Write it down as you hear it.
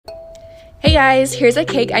Hey guys, here's a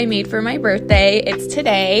cake I made for my birthday. It's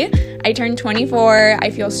today. I turned 24. I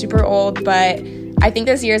feel super old, but I think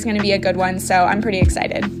this year is going to be a good one, so I'm pretty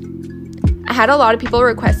excited. I had a lot of people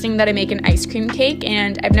requesting that I make an ice cream cake,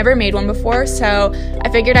 and I've never made one before, so I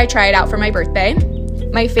figured I'd try it out for my birthday.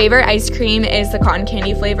 My favorite ice cream is the cotton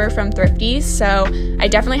candy flavor from Thrifties, so I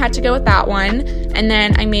definitely had to go with that one. And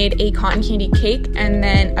then I made a cotton candy cake and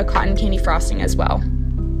then a cotton candy frosting as well.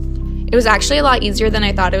 It was actually a lot easier than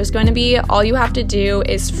I thought it was going to be. All you have to do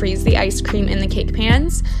is freeze the ice cream in the cake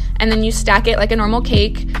pans, and then you stack it like a normal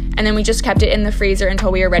cake, and then we just kept it in the freezer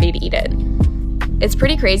until we were ready to eat it. It's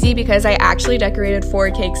pretty crazy because I actually decorated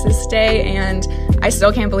 4 cakes this day, and I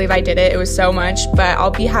still can't believe I did it. It was so much, but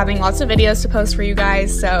I'll be having lots of videos to post for you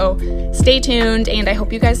guys, so stay tuned, and I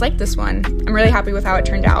hope you guys like this one. I'm really happy with how it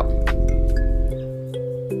turned out.